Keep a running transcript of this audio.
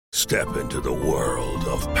Step into the world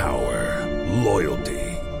of power, loyalty,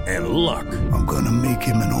 and luck. I'm gonna make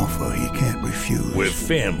him an offer he can't refuse. With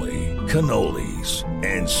family, cannolis,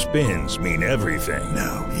 and spins mean everything.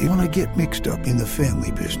 Now, you wanna get mixed up in the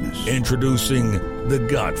family business. Introducing The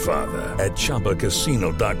Godfather at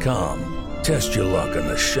ChumbaCasino.com. Test your luck in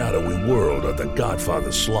the shadowy world of The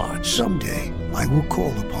Godfather slot. Someday, I will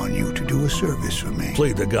call upon you to do a service for me.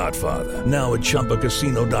 Play The Godfather now at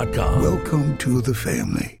ChumbaCasino.com. Welcome to the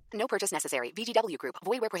family. No purchase necessary. VGW Group.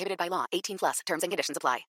 Void where prohibited by law. 18 plus. Terms and conditions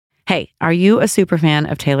apply. Hey, are you a super fan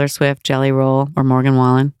of Taylor Swift, Jelly Roll, or Morgan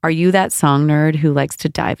Wallen? Are you that song nerd who likes to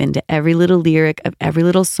dive into every little lyric of every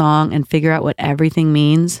little song and figure out what everything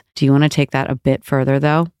means? Do you want to take that a bit further,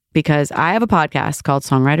 though? Because I have a podcast called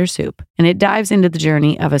Songwriter Soup, and it dives into the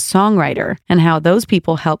journey of a songwriter and how those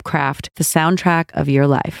people help craft the soundtrack of your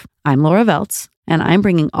life. I'm Laura Veltz, and I'm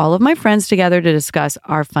bringing all of my friends together to discuss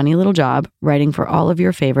our funny little job writing for all of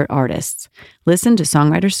your favorite artists. Listen to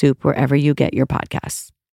Songwriter Soup wherever you get your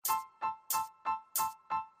podcasts.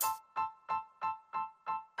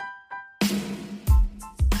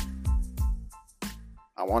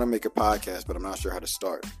 I want to make a podcast, but I'm not sure how to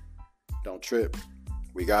start. Don't trip.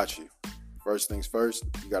 We got you. First things first,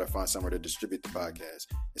 you got to find somewhere to distribute the podcast.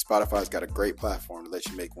 And Spotify's got a great platform to let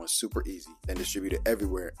you make one super easy, then distribute it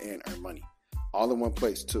everywhere and earn money. All in one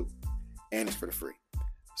place, too. And it's for the free.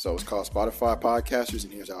 So it's called Spotify Podcasters,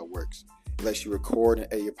 and here's how it works. It lets you record and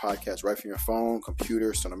edit your podcast right from your phone,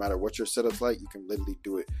 computer, so no matter what your setup's like, you can literally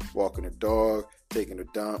do it walking a dog, taking a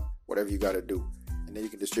dump, whatever you got to do. And then you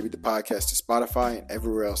can distribute the podcast to Spotify and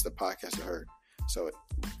everywhere else the podcasts are heard. So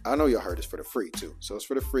I know y'all heard this for the free too. So it's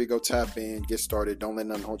for the free. Go tap in, get started. Don't let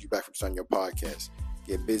nothing hold you back from starting your podcast.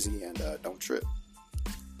 Get busy and don't trip.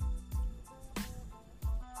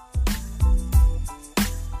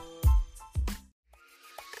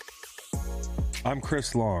 I'm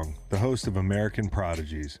Chris Long, the host of American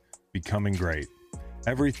Prodigies, Becoming Great.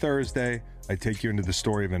 Every Thursday, I take you into the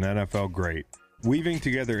story of an NFL great. Weaving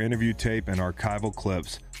together interview tape and archival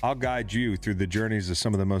clips, I'll guide you through the journeys of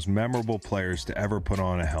some of the most memorable players to ever put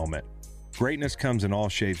on a helmet. Greatness comes in all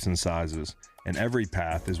shapes and sizes, and every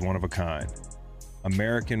path is one of a kind.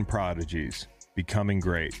 American Prodigies, Becoming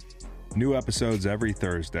Great. New episodes every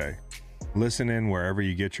Thursday. Listen in wherever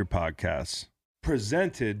you get your podcasts.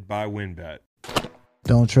 Presented by WinBet.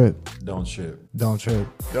 Don't trip. Don't trip. Don't trip.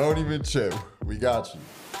 Don't even trip. We got you.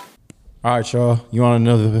 All right, y'all. You want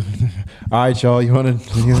another? All right, y'all. You want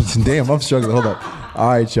to? Damn, I'm struggling. Hold up. All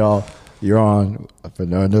right, y'all. You're on for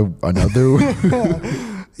another.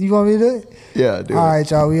 You want me to do it? Yeah, do All it.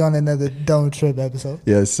 right, y'all. We on another Don't Trip episode.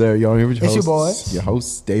 Yes, sir. Y'all remember your It's hosts? your boys. Your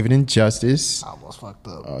hosts, David and Justice. I almost fucked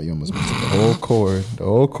up. Oh, you almost messed up the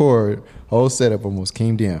whole chord. Whole setup almost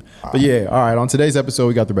came down. But yeah, all right. On today's episode,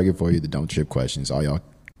 we got the record for you, the Don't Trip questions. All y'all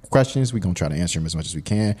questions, we're going to try to answer them as much as we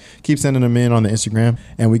can. Keep sending them in on the Instagram.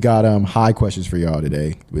 And we got high questions for y'all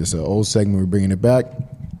today. It's an old segment. We're bringing it back.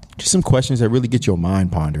 Just some questions that really get your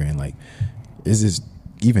mind pondering. Like, is this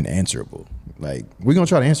even answerable? Like, we're going to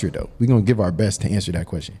try to answer it, though. We're going to give our best to answer that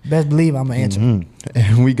question. Best believe I'm going to answer. Mm-hmm.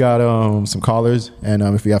 And we got some callers. And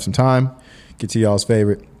if we have some time, get to y'all's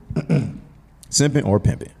favorite. Simping or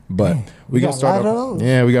pimping. But we going to start off.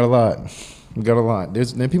 Yeah, we got a lot.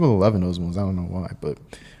 There's people are loving those ones. I don't know why. But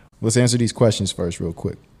let's answer these questions first real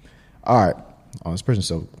quick. All right. Oh, this person's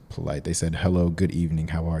so polite. They said, hello, good evening.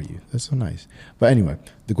 How are you? That's so nice. But anyway,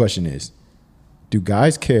 the question is, do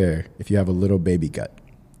guys care if you have a little baby gut?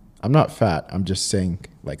 I'm not fat. I'm just saying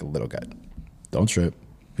like a little gut. Don't trip.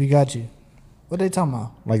 We got you. What they talking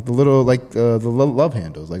about? Like the little, the love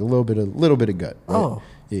handles, like a little bit of gut. Right? Oh.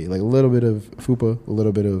 Yeah, like a little bit of fupa, a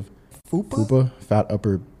little bit of fupa, fat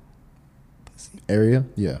upper area.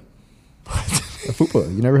 Yeah. A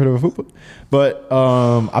fupa. You never heard of a fupa? But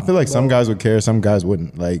I feel like some guys would care, some guys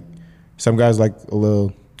wouldn't. Like some guys like a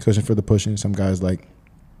little cushion for the pushing, some guys like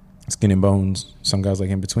skin and bones, some guys like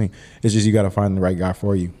in between. It's just you got to find the right guy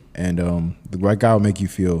for you. And the right guy will make you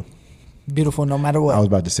feel beautiful no matter what. I was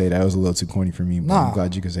about to say that. It was a little too corny for me, but I'm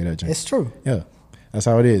glad you could say that, James. It's true. Yeah. That's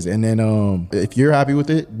how it is. And then if you're happy with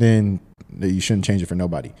it, then you shouldn't change it for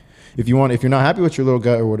nobody. If you're not happy with your little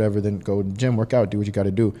gut or whatever, then go to the gym, work out, do what you got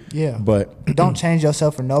to do. Yeah. But don't change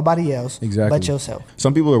yourself for nobody else. Exactly. But yourself.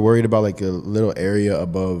 Some people are worried about like a little area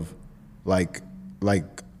above, like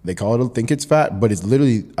they call it, think it's fat, but it's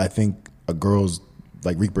literally, I think, a girl's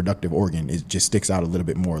like reproductive organ. It just sticks out a little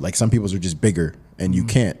bit more. Like some people's are just bigger, and you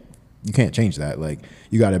can't change that. Like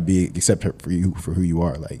you got to be accept for who you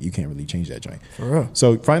are. Like you can't really change that joint. For real.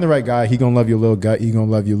 So find the right guy. He gonna love your little gut. He gonna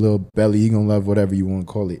love your little belly. He gonna love whatever you want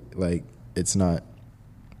to call it. Like it's not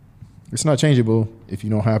changeable if you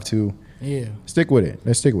don't have to. Yeah. Stick with it.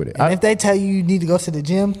 Let's stick with it. And if they tell you need to go to the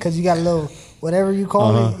gym because you got a little whatever you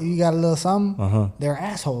call it, you got a little something. They're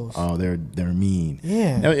assholes. Oh, they're mean.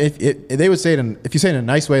 Yeah. Now, if they would say it if you say it in a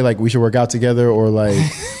nice way, like we should work out together, or like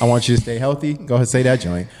I want you to stay healthy, go ahead and say that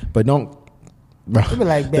joint. But don't. Bro, be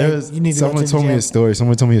like, babe, you need to someone go to the told me gym. a story.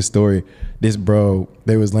 Someone told me a story. This bro,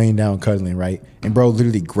 they was laying down cuddling, right? And bro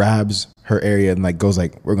literally grabs her area and like goes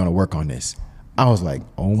like, "We're gonna work on this." I was like,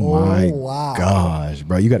 "Oh my gosh,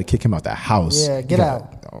 bro, you got to kick him out the house." Yeah, get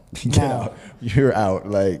out. Get out. You're out.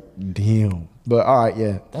 Like, damn. But all right,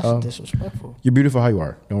 yeah. That's disrespectful. You're beautiful how you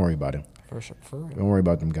are. Don't worry about him. For sure. For real. Don't worry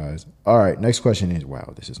about them guys. All right, next question is,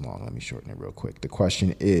 wow, this is long. Let me shorten it real quick. The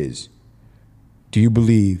question is, do you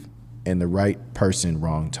believe in the right person,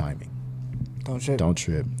 wrong timing? Don't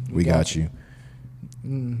trip. We got you.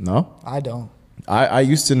 No? I don't. I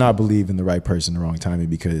used to not believe in the right person, the wrong timing,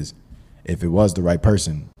 because if it was the right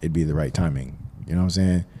person, it'd be the right timing. You know what I'm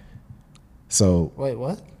saying? So wait,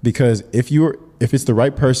 what? Because if it's the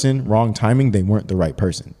right person, wrong timing, they weren't the right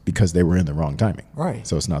person because they were in the wrong timing. Right.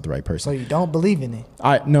 So it's not the right person. So you don't believe in it?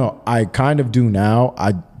 I kind of do now.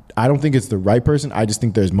 I don't think it's the right person. I just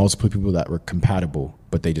think there's multiple people that were compatible,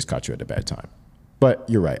 but they just caught you at a bad time. But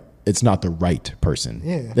you're right. It's not the right person.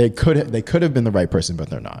 Yeah. They could have been the right person,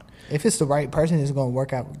 but they're not. If it's the right person, it's going to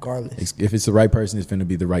work out regardless. If it's the right person, it's going to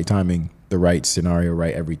be the right timing, the right scenario,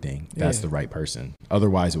 right everything. That's the right person.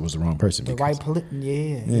 Otherwise, it was the wrong person. The right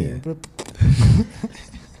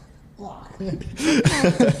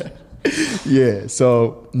Yeah.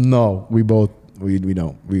 So no, we don't. We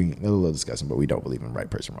don't. We a little discussing, but we don't believe in right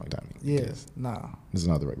person, wrong timing. Yes. Nah. This is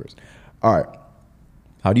not the right person. All right.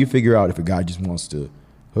 How do you figure out if a guy just wants to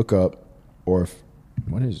hook up, or if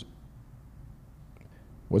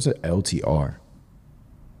what's an LTR?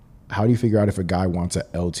 How do you figure out if a guy wants a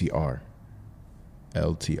LTR?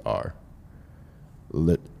 LTR.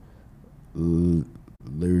 Later?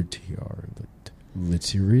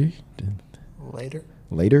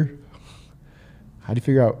 How do you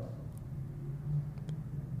figure out?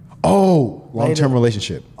 Oh, long-term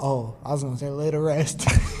relationship. Oh, I was going to say later rest.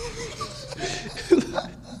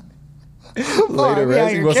 Later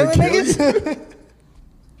rest? He wants to kill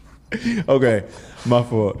you? Okay, my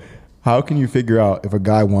fault. How can you figure out if a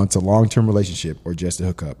guy wants a long-term relationship or just a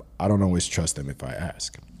hookup? I don't always trust them if I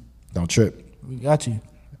ask. Don't trip. We got you.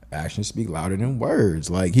 Actions speak louder than words.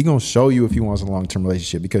 Like, he gonna show you if he wants a long-term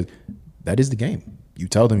relationship, because that is the game. You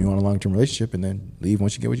tell them you want a long-term relationship and then leave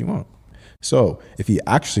once you get what you want. So if he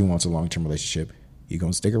actually wants a long-term relationship, he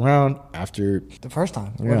gonna stick around after the first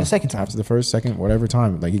time or the second time. After the first, second, whatever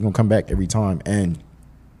time. Like, he gonna come back every time. And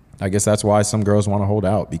I guess that's why some girls want to hold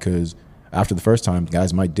out, because after the first time,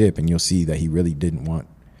 guys might dip and you'll see that he really didn't want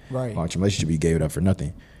a long-term relationship. He gave it up for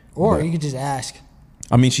nothing. Or you could just ask.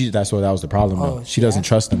 I mean, that was the problem, though. She doesn't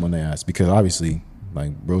trust them when they ask, because obviously,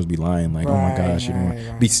 like, bros be lying, like, oh my gosh, you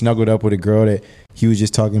know, be snuggled up with a girl that he was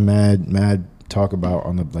just talking mad talk about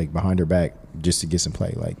on the, like, behind her back just to get some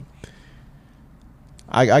play. Like,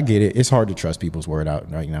 I get it. It's hard to trust people's word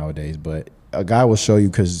out right nowadays, but a guy will show you,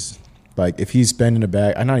 because, like, if he's spending a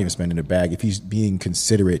bag, I'm not even spending a bag, if he's being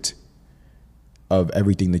considerate of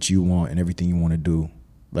everything that you want and everything you want to do,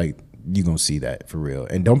 like, you gonna see that for real.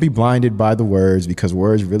 And don't be blinded by the words, because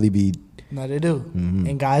words really be. No, they do. Mm-hmm.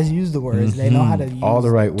 And guys use the words. They know how to use all the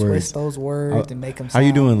right words. Twist those words and make them sound. How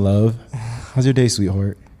you doing, love? How's your day,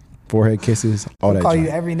 sweetheart? Forehead kisses. All that. Call you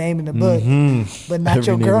every name in the book, but not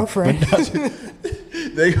your girlfriend.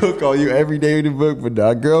 They gonna call you every day in the book, but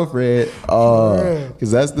not girlfriend.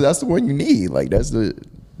 Because that's the one you need. Like, that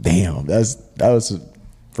was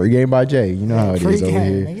free game by Jay. You know how it is over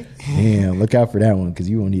here. Nigga. Damn, look out for that one, because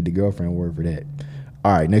you won't need the girlfriend word for that.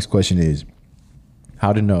 All right, next question is,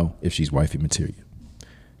 how to know if she's wifey material?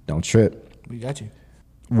 Don't trip. We got you.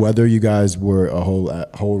 Whether you guys were a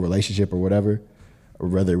whole relationship or whatever, or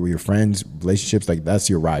whether we were friends, relationships, like, that's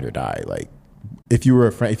your ride or die. Like, if you were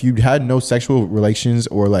a friend, if you had no sexual relations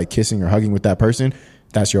or like kissing or hugging with that person,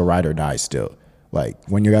 that's your ride or die still. Like,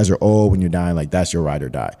 when you guys are old, when you're dying, like, that's your ride or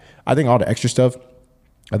die. I think all the extra stuff,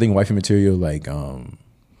 I think wifey material, like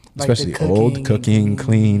especially old cooking,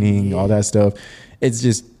 cleaning, all that stuff, it's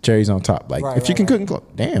just cherries on top. Like, if she can cook and clean,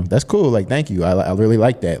 damn, that's cool. Like, thank you. I really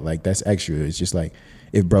like that. Like, that's extra. It's just like,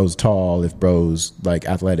 if bro's tall, if bro's like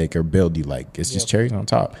athletic or buildy, like, it's just cherries on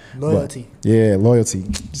top. Loyalty. But, yeah, loyalty.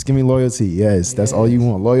 Just give me loyalty. Yes, that's all you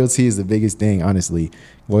want. Loyalty is the biggest thing, honestly.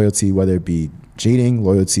 Loyalty, whether it be cheating,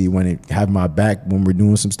 loyalty when it have my back when we're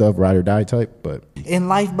doing some stuff, ride or die type. But in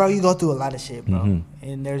life, bro, you go through a lot of shit, bro. Mm-hmm.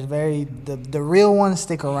 And there's the real ones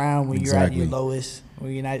stick around when you're at your lowest,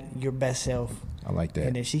 when you're not your best self. I like that.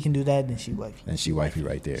 And if she can do that, then she wifey. And she wifey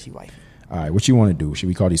right there. She wifey. All right, what you want to do? Should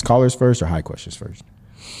we call these callers first or high questions first?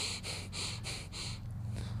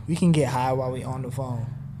 We can get high while we on the phone.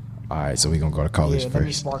 All right, so we're going to go to callers first. Let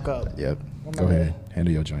me spark up. Yep. Go ahead.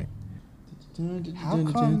 Handle your joint. How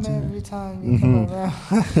come every time you come around?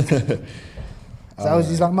 Is that what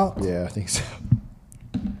you're talking about? Yeah, I think so.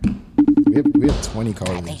 We have 20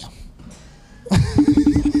 callers.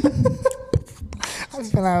 I was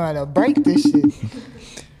feeling like to break this shit.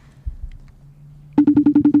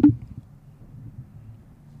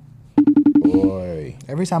 Boy.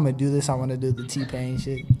 Every time I do this, I want to do the T-Pain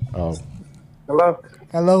shit. Oh.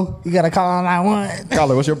 Hello? You got to call on 911.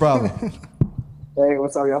 Caller, what's your problem? Hey,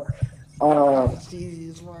 what's up, y'all? Well,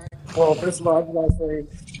 first of all, I just want to say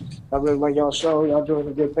I really like y'all show. Y'all doing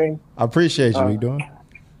a good thing. I appreciate you. What you doing?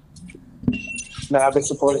 Now, I've been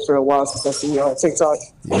supporting for a while since I see you on TikTok.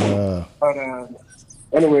 Yeah. But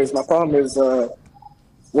anyways, my problem is,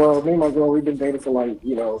 well, me and my girl, we've been dating for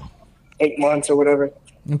 8 months or whatever.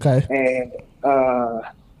 Okay. And, well,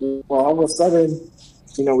 all of a sudden,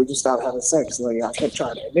 we just stopped having sex. Like, I kept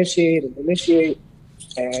trying to initiate,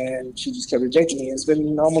 and she just kept rejecting me. It's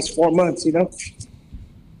been almost 4 months,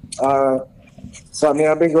 So, I mean,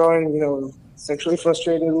 I've been growing, sexually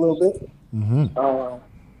frustrated a little bit. Mm-hmm.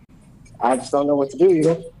 I just don't know what to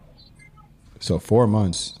do, So 4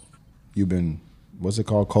 months, you've been, what's it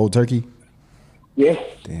called, cold turkey? Yeah.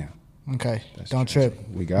 Damn. Okay. Don't trip.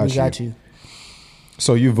 We got you.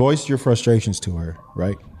 So you voiced your frustrations to her,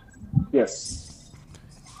 right? Yes.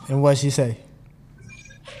 And what'd she say?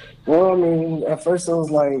 Well, I mean, at first it was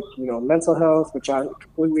like, mental health, which I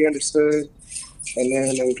completely understood. And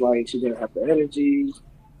then it was like she didn't have the energy.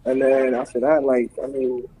 And then after that,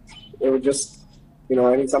 it was just,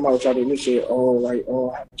 anytime I would try to initiate, I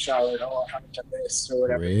haven't showered, I haven't done this or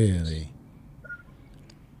whatever. Really?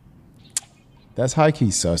 That's high-key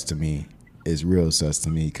sus to me. It's real sus to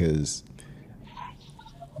me because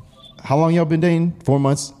how long y'all been dating? 4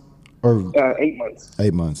 months? Or 8 months.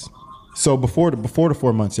 8 months. So before the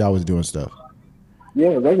 4 months, y'all was doing stuff?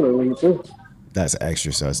 Yeah, regularly too. That's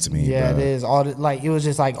extra sus to me. Yeah, bro. it is. It was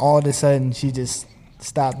just like all of a sudden she just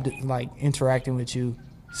stopped interacting with you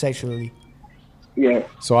sexually. Yeah.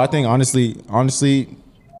 So I think honestly,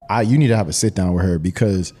 you need to have a sit down with her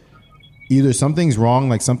because either something's wrong,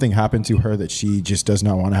 like something happened to her that she just does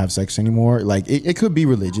not want to have sex anymore. Like it could be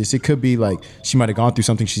religious. It could be like she might have gone through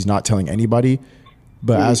something she's not telling anybody.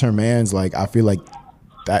 But as her man's, like I feel like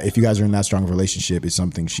that if you guys are in that strong of a relationship, it's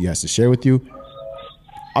something she has to share with you.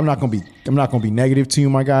 I'm not gonna be negative to you,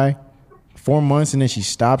 my guy. 4 months and then she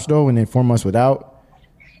stops though, and then 4 months without.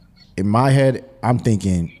 In my head, I'm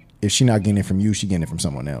thinking if she's not getting it from you, she getting it from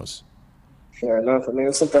someone else. Yeah, enough. I mean,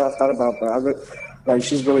 it's something I thought about, but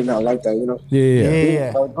she's really not like that,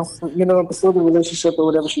 Yeah. Before the relationship or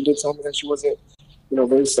whatever, she did tell me that she wasn't,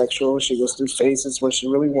 very sexual. She goes through phases where she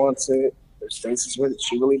really wants it. There's phases where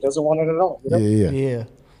she really doesn't want it at all. Yeah.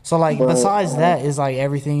 So besides that, is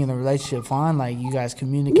everything in the relationship fine? Like you guys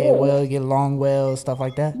communicate well, get along well, stuff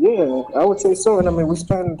like that? Yeah, I would say so. And I mean, we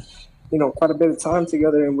spend, quite a bit of time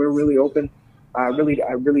together, and we're really open. I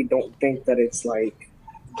really don't think that it's like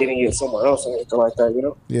getting it somewhere else or anything like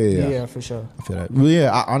that, Yeah, for sure. I feel that. Well,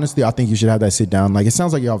 yeah, honestly, I think you should have that sit down. Like, it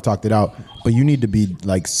sounds like y'all have talked it out, but you need to be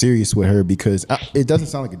serious with her because it doesn't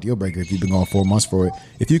sound like a deal breaker if you've been going 4 months for it.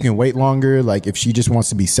 If you can wait longer, like if she just wants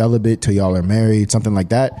to be celibate till y'all are married, something like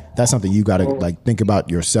that, that's something you got to think about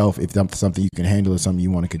yourself. If that's something you can handle or something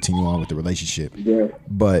you want to continue on with the relationship. Yeah.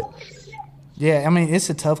 But yeah, I mean, it's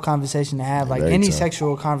a tough conversation to have. Like any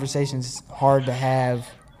sexual conversation is hard to have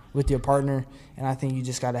with your partner, and I think you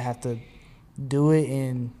just got to have to do it.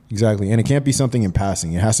 And exactly, and it can't be something in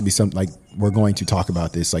passing. It has to be something like we're going to talk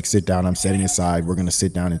about this. Like sit down. I'm setting aside. We're going to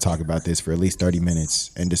sit down and talk about this for at least 30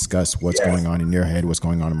 minutes and discuss what's going on in your head, what's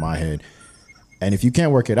going on in my head. And if you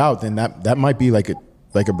can't work it out, then that might be like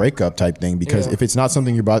a breakup type thing. Because if it's not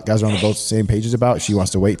something you guys are on both same pages about, she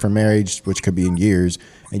wants to wait for marriage, which could be in years,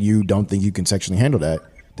 and you don't think you can sexually handle that,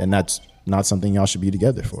 then that's not something y'all should be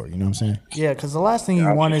together for. You know what I'm saying? Yeah, because the last thing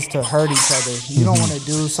you want is to hurt each other. You don't want to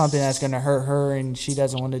do something that's going to hurt her, and she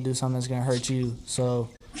doesn't want to do something that's going to hurt you. So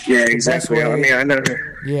yeah, exactly. I mean, I know.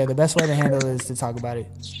 Yeah, the best way to handle it is to talk about it.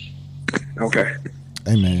 Okay.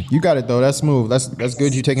 Hey man, you got it though. That's smooth. That's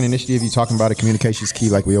good. You taking initiative. You talking about it. Communication's key,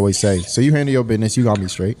 like we always say. So you handle your business. You gonna be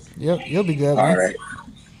straight. Yep, you'll be good. All right.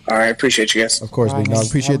 Appreciate you guys. Of course, big dog.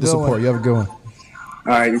 Appreciate the support. You have a good one. All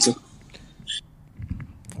right, you too.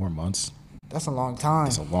 4 months. That's a long time.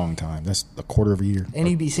 That's a long time. That's a quarter of a year. And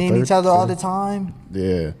you be seeing each other all the time.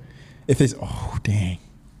 Yeah. If it's dang.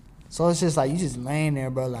 So it's just like you just laying there,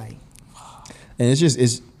 bro. Like, and it's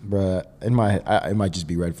bruh. In my head, it might just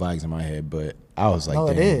be red flags in my head, but I was like, no,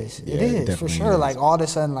 damn. it is. Yeah, it is for sure. Is. Like all of a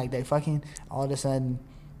sudden, like they fucking all of a sudden.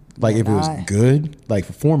 Like if it was good, like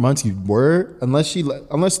for 4 months you were, unless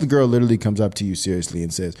the girl literally comes up to you seriously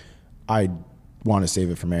and says, I want to save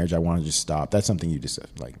it for marriage, I want to just stop. That's something you just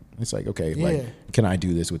like. It's like, okay, like can I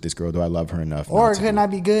do this with this girl? Do I love her enough? Or it could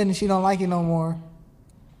not be good and she don't like it no more.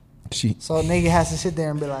 So a nigga has to sit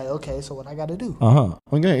there and be like, okay, so what I got to do?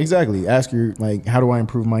 Okay, exactly. Ask her like, how do I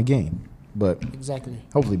improve my game? But exactly.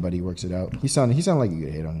 Hopefully, Buddy works it out. He sounded like a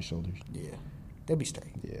good head on his shoulders. Yeah, they'll be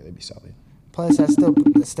straight. Yeah, they'd be solid. Plus, that's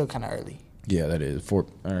still kind of early. Yeah, that is 4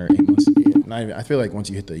 or 8 months. Yeah. Not even. I feel like once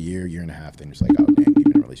you hit the year and a half, then it's like, oh dang, you've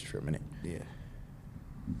been in a relationship for a minute. Yeah.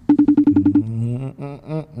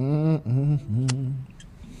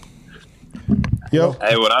 Yo.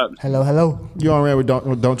 Hey, what up? Hello. You on with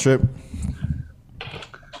don't trip?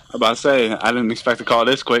 I'm about to say I didn't expect to call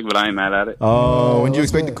this quick, but I ain't mad at it. Oh, when did you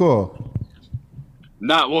expect to call?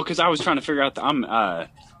 Nah, well, because I was trying to figure out I'm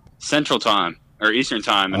Central Time or Eastern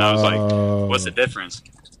Time, and I was like, what's the difference?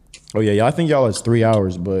 Oh yeah, I think y'all is 3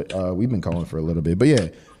 hours, but we've been calling for a little bit. But yeah,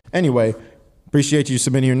 anyway, appreciate you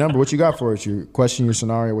submitting your number. What you got for us? Your question, your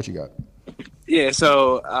scenario, what you got? Yeah,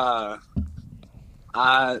 so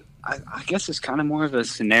I guess it's kind of more of a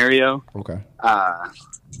scenario. Okay. I'm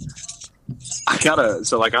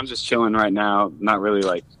just chilling right now, not really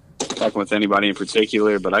like talking with anybody in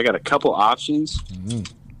particular, but I got a couple options. Mm-hmm.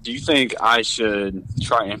 Do you think I should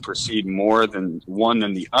try and proceed more than one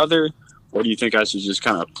than the other, or do you think I should just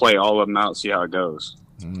kind of play all of them out, see how it goes?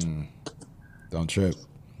 Don't trip.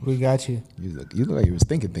 We got you. You look like you was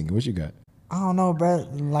thinking. What you got? I don't know, bro.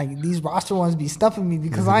 Like these roster ones be stuffing me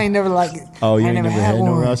because I ain't never like. Oh, you ain't never had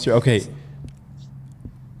no roster? Okay.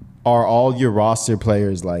 Are all your roster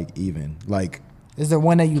players like even? Like, is there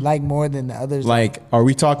one that you like more than the others? Like, are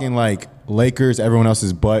we talking like Lakers, everyone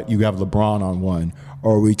else's butt, you have LeBron on one?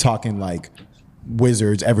 Or are we talking like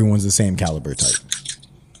Wizards, everyone's the same caliber type?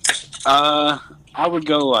 I would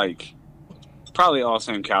go like probably all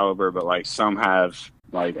same caliber, but like some have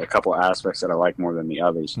like a couple aspects that I like more than the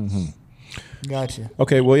others. Mm-hmm. Gotcha.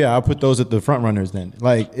 Okay, well, yeah, I'll put those at the front runners then.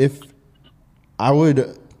 Like, if I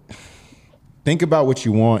would think about what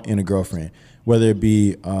you want in a girlfriend, whether it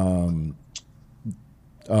be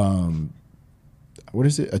what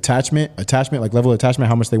is it? Attachment, like level of attachment,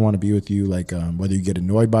 how much they want to be with you, like whether you get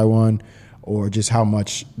annoyed by one or just how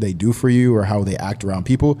much they do for you or how they act around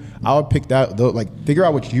people. I would pick that, like figure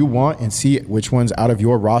out what you want and see which ones out of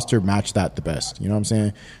your roster match that the best. You know what I'm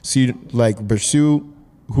saying? See, like pursue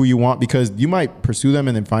who you want, because you might pursue them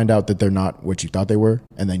and then find out that they're not what you thought they were,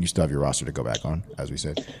 and then you still have your roster to go back on, as we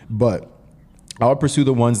said. But I would pursue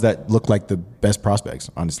the ones that look like the best prospects,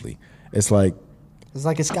 honestly. It's like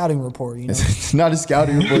a scouting report, you know? It's not a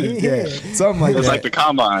scouting report. Yeah, something like that. It's like the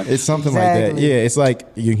combine. It's something like that. Yeah, it's like,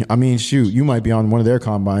 you might be on one of their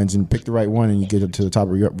combines and pick the right one and you get up to the top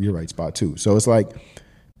of your right spot too. So it's like,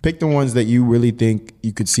 pick the ones that you really think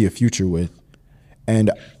you could see a future with.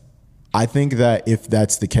 And I think that if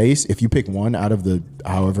that's the case, if you pick one out of the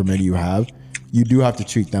however many you have, you do have to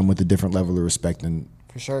treat them with a different level of respect than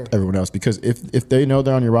for sure everyone else. Because if they know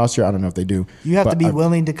they're on your roster, I don't know if they do. You have to be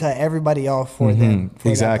willing to cut everybody off for them. For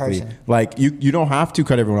exactly. That person. Like you don't have to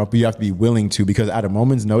cut everyone off, but you have to be willing to, because at a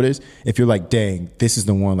moment's notice, if you're like, dang, this is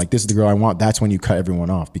the one, like this is the girl I want, that's when you cut everyone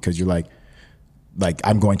off, because you're like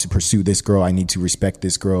I'm going to pursue this girl. I need to respect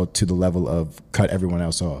this girl to the level of cut everyone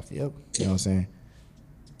else off. Yep. You know what I'm saying?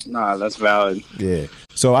 Nah, that's valid. Yeah.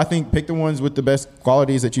 So I think pick the ones with the best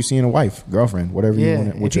qualities that you see in a wife, girlfriend, whatever you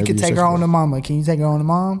want. If you could take her on to mama, can you take her on to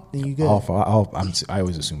mom? Then you good. I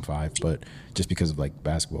always assume 5, but just because of like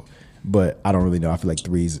basketball. But I don't really know. I feel like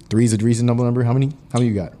three's a reasonable number. How many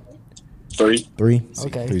you got? 3. 3?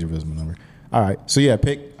 Okay. 3's a reasonable number. All right. So yeah,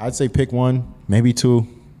 I'd say pick 1, maybe 2.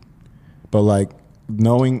 But like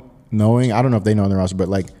knowing, I don't know if they know on their roster, but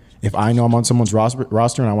like if I know I'm on someone's roster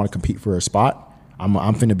and I want to compete for a spot, I'm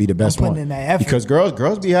finna be the best one. In that effort. Because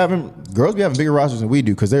girls be having bigger rosters than we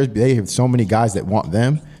do, because they have so many guys that want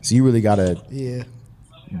them. So you really gotta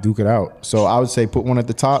duke it out. So I would say put 1 at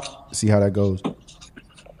the top, see how that goes.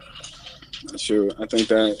 Sure, I think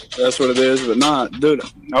that's what it is. But nah, dude,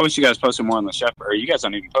 I wish you guys posted more on the Shepherd. Or you guys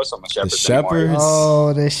don't even post on the Shepherds. The Shepherds.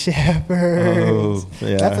 Oh, the Shepherds. Oh,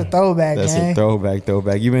 yeah. That's a throwback. That's a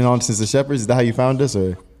throwback. You been on since the Shepherds? Is that how you found us,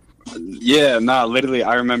 or? Yeah, literally,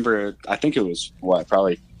 I remember, I think it was,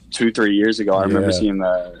 probably 2-3 years ago, I remember seeing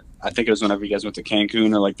I think it was whenever you guys went to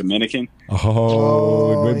Cancun or, like, Dominican.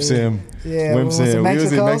 Oh, Wimp Sim. Yeah, Wimp Sim. We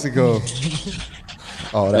was in Mexico.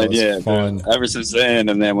 Oh, that was fun. Dude, ever since then,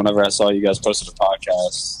 and then whenever I saw you guys posted a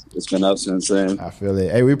podcast, it's been up since then. I feel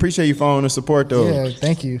it. Hey, we appreciate you following the support, though. Yeah,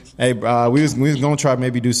 thank you. Hey, we was gonna try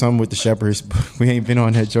maybe do something with the Shepherds, but we ain't been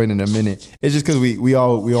on that joint in a minute. It's just because we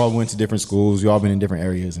all went to different schools, we all been in different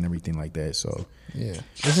areas and everything like that. So yeah,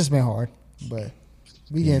 it's just been hard, but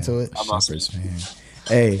we get into it. Shepherds, man.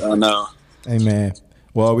 Hey, I know. Hey, man.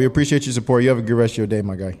 Well, we appreciate your support. You have a good rest of your day,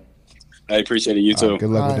 my guy. I appreciate it. You too. Good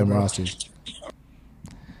luck with them rosters.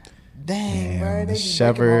 Dang, bro, they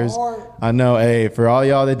Shepherds. I know. Hey, for all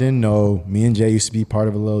y'all that didn't know, me and Jay used to be part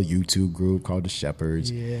of a little YouTube group called the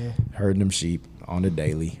Shepherds. Yeah, herding them sheep on the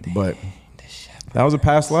daily. But that was a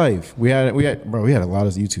past life. We had a lot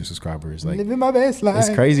of YouTube subscribers. Like, living my best life. It's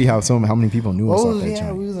crazy how many people knew us off that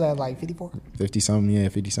channel. We was at like 54,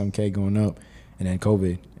 50-something K going up, and then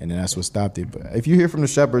COVID, and then that's what stopped it. But if you hear from the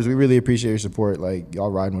Shepherds, we really appreciate your support. Like, y'all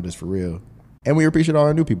riding with us for real, and we appreciate all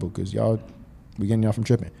our new people because we getting y'all from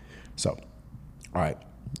tripping. So, all right,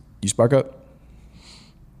 you spark up.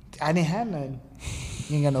 I didn't have none.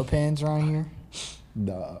 You ain't got no pens around here?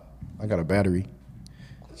 Nah, I got a battery.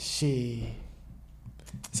 Shit.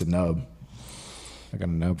 It's a nub. I got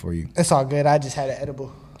a nub for you. It's all good. I just had an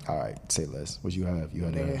edible. All right, say less. What you have? You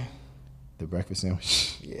had the breakfast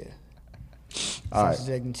sandwich? Yeah. All right. Sausage,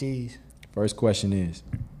 egg, and cheese. First question is,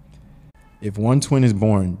 if one twin is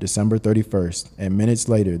born December 31st and minutes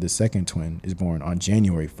later the second twin is born on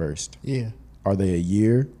January 1st, are they a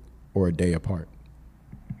year or a day apart?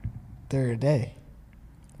 They're a day.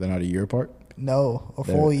 They're not a year apart? No, a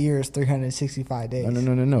full year is 365 days.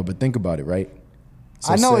 No. But think about it, right?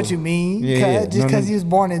 So I know what you mean. Just because he was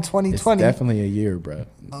born in 2020. It's definitely a year, bro.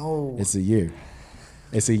 No. It's a year.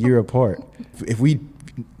 It's a year apart. If we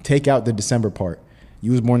take out the December part, you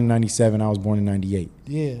was born in 97, I was born in 98.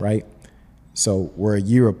 Yeah. Right? So we're a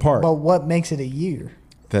year apart. But what makes it a year?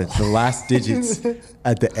 The last digits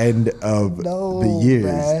at the end of the years.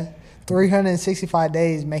 Bruh. 365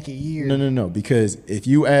 days make a year. No. Because if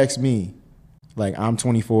you ask me, like, I'm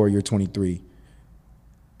 24, you're 23.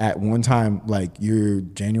 At one time, like, you're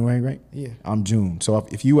January, right? Yeah. I'm June. So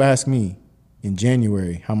if you ask me in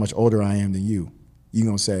January how much older I am than you, you're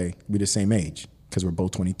going to say we're the same age because we're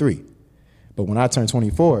both 23. But when I turn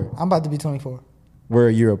 24. I'm about to be 24. We're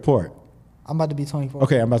a year apart. I'm about to be 24.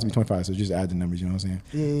 Okay, I'm about to be 25, so just add the numbers, you know what I'm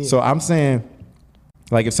saying? Yeah. So I'm saying,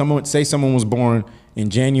 like, if someone was born in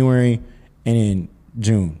January and in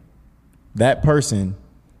June, that person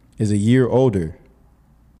is a year older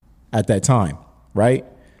at that time, right?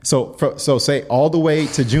 So say all the way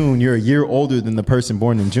to June, you're a year older than the person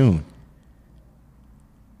born in June.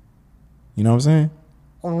 You know what I'm saying?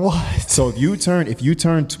 What? So if you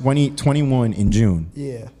turn 21 in June.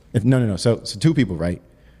 Yeah. No. So two people, right?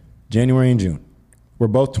 January and June. We're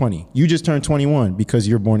both 20. You just turned 21 because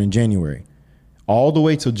you're born in January. All the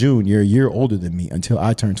way till June, you're a year older than me until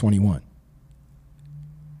I turn 21.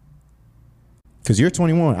 Because you're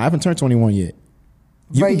 21. I haven't turned 21 yet.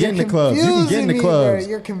 You can get in the clubs. You can get in the clubs.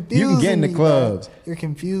 You're confusing me. You can get in the clubs. You're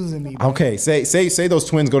confusing me. Bro. Okay, say those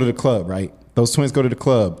twins go to the club, right? Those twins go to the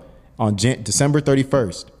club on December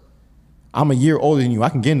 31st. I'm a year older than you. I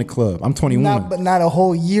can get in the club. I'm 21. But not a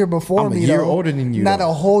whole year before me, I'm a year older than you. Not a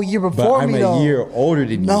whole year before me, though. I'm a year older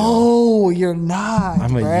than you. No, you're not.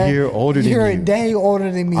 I'm a year older than you. You're a day older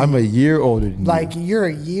than me. I'm a year older than you. Like, you're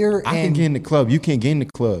a year I can get in the club. You can't get in the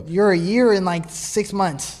club. You're a year and like 6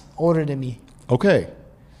 months older than me. Okay.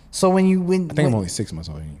 So when I think I'm only 6 months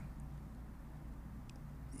older than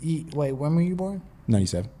you. Wait, when were you born?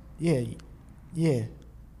 97. Yeah.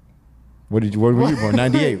 Where were you born?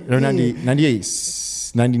 98. Or 98.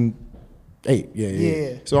 98.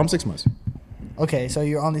 Yeah. So I'm 6 months. Okay, so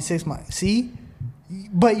you're only 6 months. See?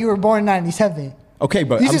 But you were born in 97. Okay,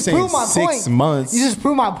 but I'm saying 6 months. You just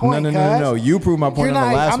proved my point. No. You proved my point on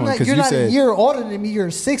the last one because you said you're not a year older than me. You're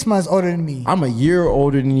 6 months older than me. I'm a year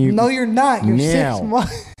older than you. No, you're not. You're 6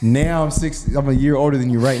 months. Now I'm a year older than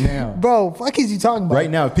you right now. Bro, fuck is you talking about? Right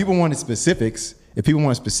now, if people wanted specifics, when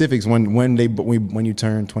you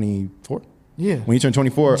turn 24. Yeah. When you turn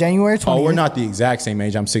 24. January 20th. Oh, we're not the exact same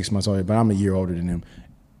age. I'm 6 months older, but I'm a year older than him.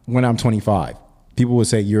 When I'm 25, people would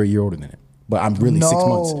say you're a year older than him. But I'm really 6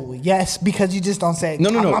 months. No, yes, because you just don't say.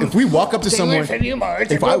 No. If we walk up to someone,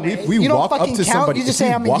 if we walk up to somebody, you just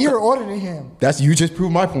say I'm a year older than him. You just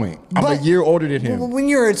proved my point. I'm a year older than him. When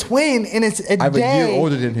you're a twin and it's a day, I'm a year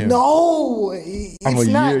older than him. No, it's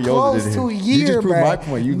not close to a year. You just proved my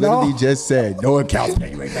point. You literally just said no one counts.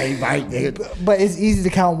 But it's easy to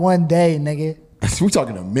count one day, nigga. We're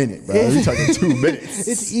talking a minute, bro. We're talking 2 minutes.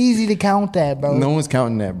 It's easy to count that, bro. No one's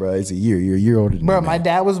counting that, bro. It's a year. You're a year older than me. Bro, my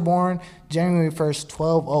dad was born January 1st,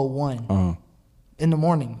 1201. in the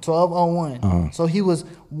morning, 12:01. So he was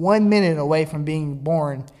 1 minute away from being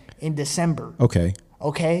born in December. Okay.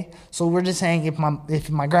 So we're just saying if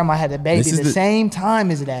my grandma had a baby the same time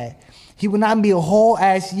as that, he would not be a whole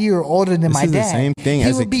ass year older than my dad. This is the same thing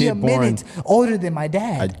as a kid born. He would be a minute older than my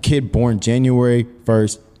dad. A kid born January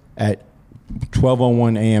 1st at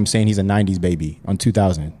 12:01 a.m. saying he's a 90s baby on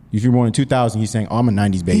 2000. If you're born in 2000, he's saying, oh, I'm a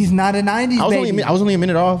 90s baby. He's not a 90s baby. I was only a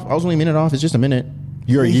minute off. It's just a minute.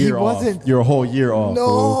 You're a year off. You're a whole year off.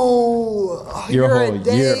 No. You're a whole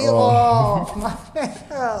year off.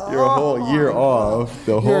 You're a whole year off.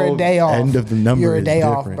 The whole end of the number You're a is day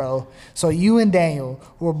different. off, bro. So you and Daniel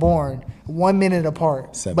were born 1 minute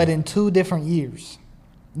apart, but in 2 different years.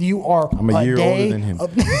 You are I'm a year older than him.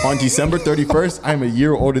 On December 31st, I'm a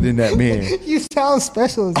year older than that man. You sound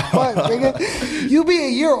special as fuck, nigga. You be a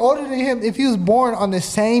year older than him if he was born on the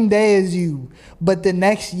same day as you, but the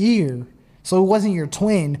next year. So it wasn't your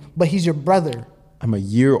twin, but he's your brother. I'm a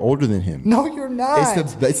year older than him. No, you're not.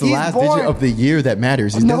 It's the last digit of the year that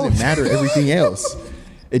matters. It doesn't matter everything else.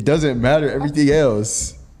 It doesn't matter everything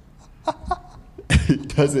else.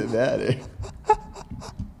 It doesn't matter.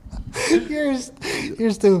 You're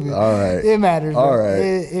stupid. All right. It matters. All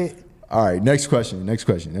right. All right. Next question.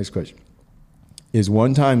 Is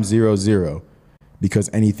 1 times 0 0 because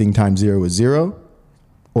anything times 0 is 0,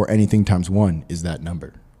 or anything times 1 is that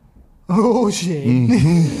number? Oh shit.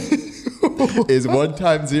 Mm-hmm. Is 1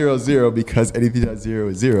 times 0 0 because anything times 0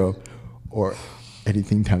 is 0, or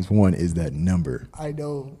anything times 1 is that number? I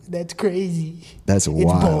know. That's crazy. That's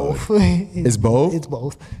wild. It's both. It's both? It's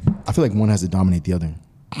both. I feel like one has to dominate the other.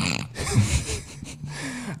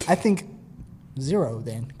 I think 0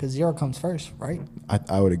 then, because 0 comes first, right?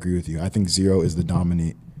 I would agree with you. I think 0 is the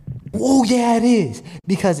dominant. Oh yeah, it is,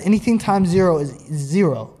 because anything times 0 is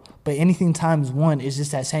 0, but anything times 1 is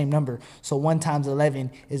just that same number. So 1 times 11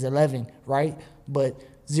 is 11, right? But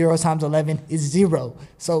 0 times 11 is 0.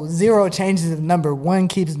 So 0 changes the number, 1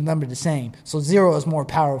 keeps the number the same. So 0 is more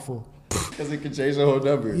powerful. Because it can change the whole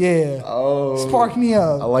number. Yeah. Oh. Spark me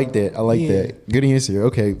up. I like that. That. Good answer.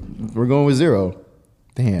 Okay, we're going with 0.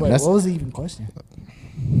 Damn. Wait, what was the even question?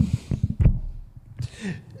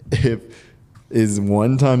 Is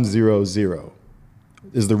 1 times 0 0?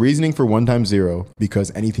 Is the reasoning for 1 times 0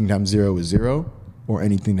 because anything times 0 is 0, or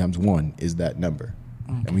anything times 1 is that number?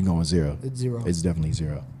 Okay. And we going with 0. It's 0. It's definitely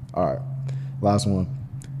 0. All right. Last one.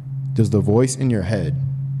 Does the voice in your head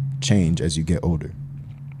change as you get older?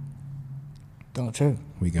 Don't trip.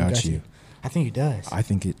 We got you. I think it does. I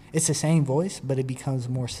think it's the same voice, but it becomes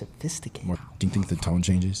more sophisticated. Do you think the tone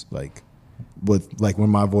changes? Like when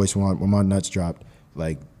my voice, when my nuts dropped,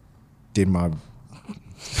 like did my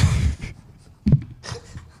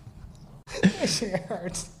that shit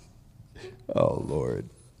hurts. Oh Lord.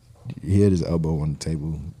 He had his elbow on the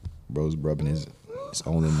table. Bro's rubbing his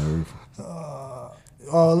only nerve.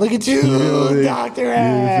 Oh, look at you, Dr.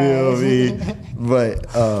 Ass. You feel me?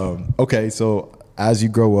 But, okay, so as you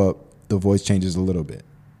grow up, the voice changes a little bit.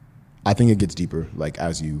 I think it gets deeper, like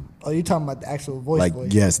as you... Oh, you're talking about the actual voice? Like,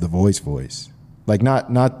 yes, the voice. Like,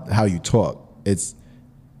 not how you talk. It's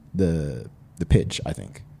the pitch, I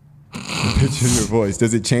think. The pitch in your voice.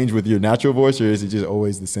 Does it change with your natural voice, or is it just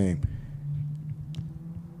always the same?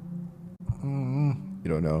 You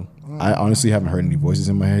don't know. I honestly haven't heard any voices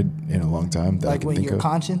in my head in a long time that I can think of. Like when your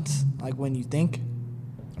conscience, like when you think.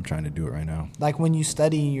 I'm trying to do it right now. Like when you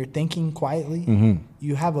study and you're thinking quietly,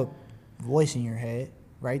 you have a voice in your head,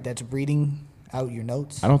 right? That's reading out your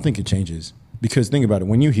notes. I don't think it changes, because think about it.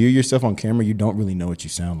 When you hear yourself on camera, you don't really know what you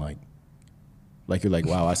sound like. Like you're like,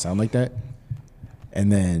 wow, I sound like that,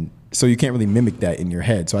 and then so you can't really mimic that in your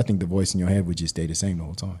head. So I think the voice in your head would just stay the same the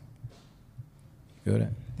whole time. Feel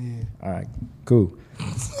that? Yeah. All right. Cool.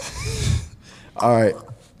 All right.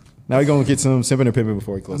 Now we're going to get some Simpin' or Pimpin'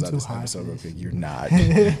 before we close out this episode real quick. You're not.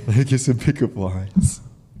 Let's get some pickup lines.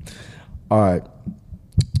 All right.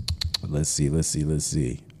 Let's see.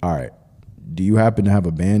 All right. Do you happen to have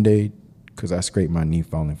a Band-Aid? Because I scraped my knee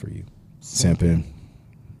falling for you. Simpin'.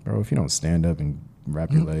 Bro, if you don't stand up and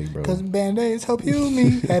wrap your leg, bro. Because Band-Aids help heal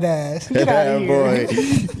me. That ass. Get out of here. Boy.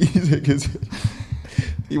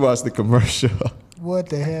 He watched the commercial. What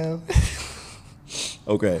the hell?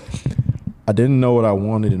 Okay. I didn't know what I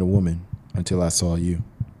wanted in a woman until I saw you.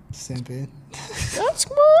 Simping. That's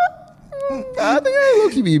smart. I think I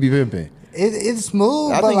low-key be pimping. It's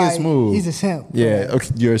smooth. I think it's smooth. He's a simp. Yeah, okay,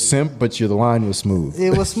 you're a simp, but the line was smooth.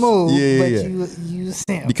 It was smooth, but you a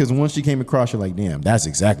simp. Because once you came across, you're like, damn, that's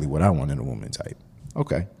exactly what I want in a woman type.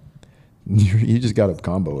 Okay. You just got a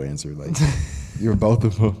combo answer. Like, you're both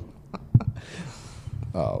of them.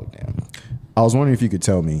 Oh, damn. I was wondering if you could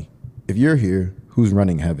tell me, if you're here, who's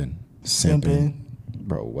running heaven? Simping.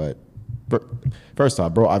 Bro, what? First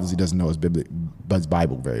off, bro obviously doesn't know his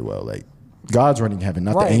Bible very well. Like, God's running heaven,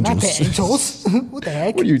 not the angels. Not the angels. What the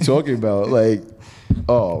heck? What are you talking about? Like,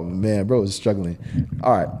 oh man, bro is struggling.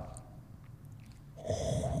 All right.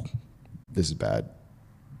 This is bad.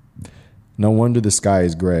 No wonder the sky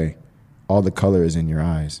is gray. All the color is in your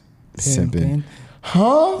eyes. Simping.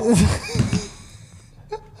 Huh?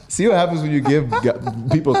 See what happens when you give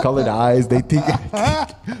people colored eyes? They think.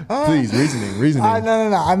 Please, reasoning.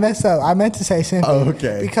 No. I messed up. I meant to say simping. Oh,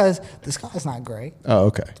 okay. Because the sky's not gray. Oh,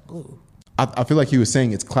 okay. It's blue. I feel like he was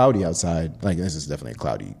saying it's cloudy outside. Like, this is definitely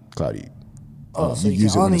cloudy. Oh, so you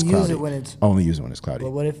can only use it when it's... Only use it when it's cloudy.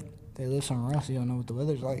 But what if they live somewhere else? You don't know what the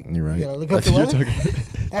weather's like. You're right. You gotta look up the weather.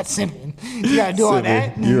 That's simping. You gotta do all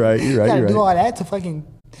that. You're right. You gotta do all that to fucking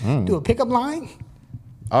do a pickup line?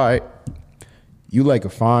 All right. You like a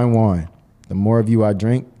fine wine. The more of you I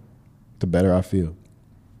drink, the better I feel.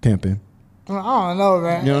 Pimping. I don't know,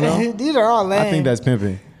 man. You don't know? These are all lame. I think that's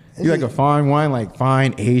pimping. You like a fine wine, like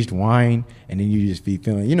fine aged wine, and then you just be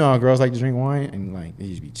feeling. You know how girls like to drink wine, and like they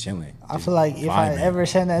just be chilling. I feel like if I ever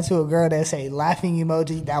send that to a girl that say laughing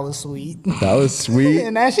emoji, that was sweet. That was sweet.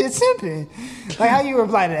 And that shit's simping. Like, how you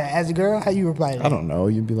reply to that as a girl? How you reply to that? I don't know.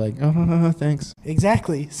 You'd be like, thanks.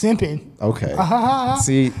 Exactly, simping. Okay.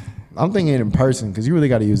 See, I'm thinking in person because you really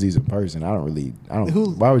got to use these in person. I don't.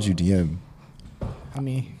 Why would you DM? I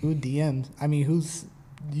mean, who DMs? I mean, who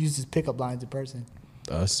uses pickup lines in person?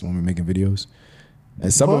 Us when we're making videos.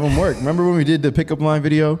 And some of them work. Remember when we did the pickup line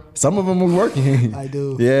video? Some of them were working. I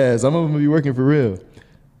do. Yeah, some of them will be working for real.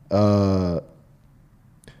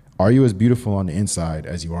 Are you as beautiful on the inside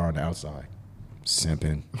as you are on the outside?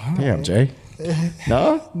 Simping. Damn, Jay.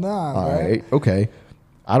 No? Nah, all right. Okay.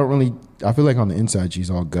 I feel like on the inside she's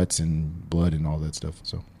all guts and blood and all that stuff.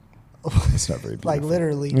 So it's not very beautiful. Like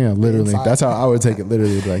literally. Yeah, literally. Inside. That's how I would take it.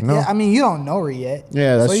 Literally, like, no. Yeah, I mean, you don't know her yet.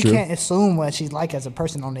 Yeah, that's true. So true. you can't assume what she's like as a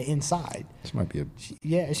person on the inside. She might be she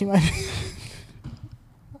might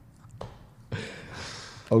be.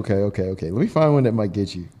 Okay. Let me find one that might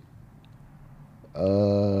get you. Come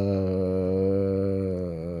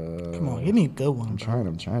on, give me a good one. I'm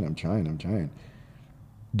trying.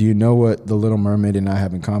 Do you know what The Little Mermaid and I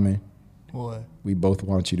have in common? What? We both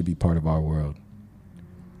want you to be part of our world.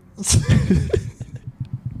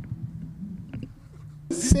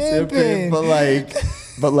 Simping.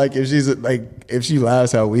 But like if she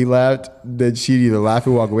laughs how we laughed, then she'd either laugh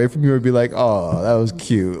and walk away from you or be like, "Oh, that was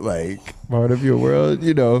cute." Like, part of your world,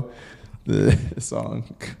 you know, the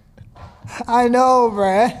song. I know,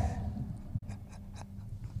 bruh.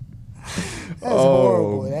 That's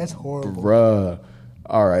horrible. That's horrible, bruh.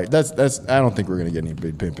 All right, that's. I don't think we're gonna get any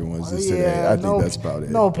big pimping ones today. I think that's about it.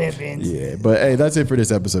 No pimping. Yeah, but hey, that's it for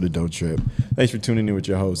this episode of Don't Trip. Thanks for tuning in with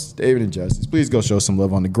your hosts, David and Justice. Please go show some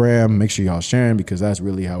love on the gram. Make sure y'all sharing because that's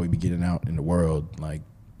really how we be getting out in the world. Like,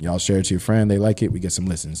 y'all share it to your friend, they like it, we get some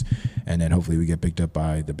listens, and then hopefully we get picked up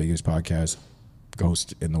by the biggest podcast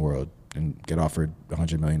host in the world and get offered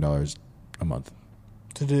 $100 million a month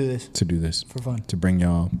to do this for fun, to bring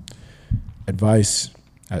y'all advice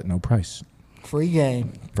at no price. Free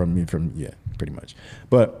game. Yeah, pretty much.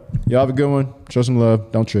 But y'all have a good one. Show some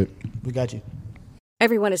love. Don't trip. We got you.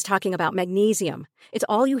 Everyone is talking about magnesium. It's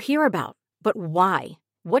all you hear about. But why?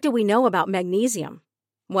 What do we know about magnesium?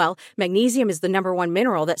 Well, magnesium is the #1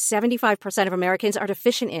 mineral that 75% of Americans are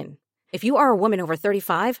deficient in. If you are a woman over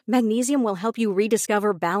 35, magnesium will help you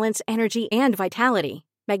rediscover balance, energy, and vitality.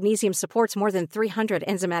 Magnesium supports more than 300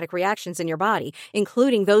 enzymatic reactions in your body,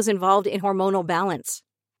 including those involved in hormonal balance.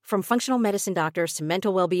 From functional medicine doctors to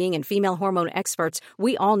mental well-being and female hormone experts,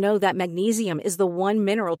 we all know that magnesium is the one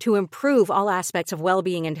mineral to improve all aspects of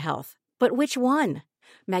well-being and health. But which one?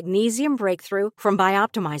 Magnesium Breakthrough from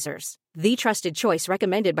Bioptimizers, the trusted choice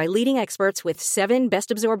recommended by leading experts with 7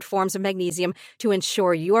 best-absorbed forms of magnesium to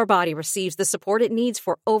ensure your body receives the support it needs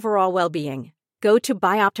for overall well-being. Go to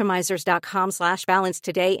bioptimizers.com/balance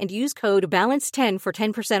today and use code BALANCE10 for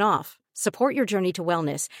 10% off. Support your journey to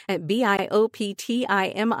wellness at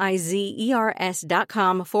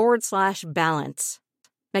bioptimizers.com/balance.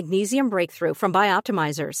 Magnesium Breakthrough from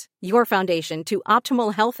Bioptimizers, your foundation to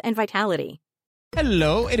optimal health and vitality.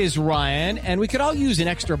 Hello, it is Ryan, and we could all use an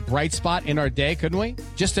extra bright spot in our day, couldn't we?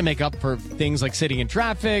 Just to make up for things like sitting in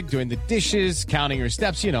traffic, doing the dishes, counting your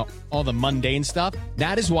steps, you know, all the mundane stuff.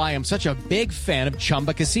 That is why I'm such a big fan of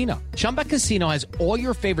Chumba Casino. Chumba Casino has all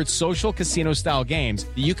your favorite social casino-style games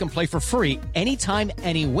that you can play for free anytime,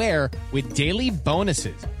 anywhere with daily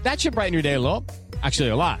bonuses. That should brighten your day a little. Actually,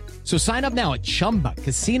 a lot. So sign up now at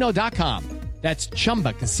ChumbaCasino.com. That's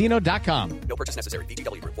ChumbaCasino.com. No purchase necessary.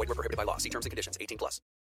 VGW Group. Void where prohibited by law. See terms and conditions. 18+.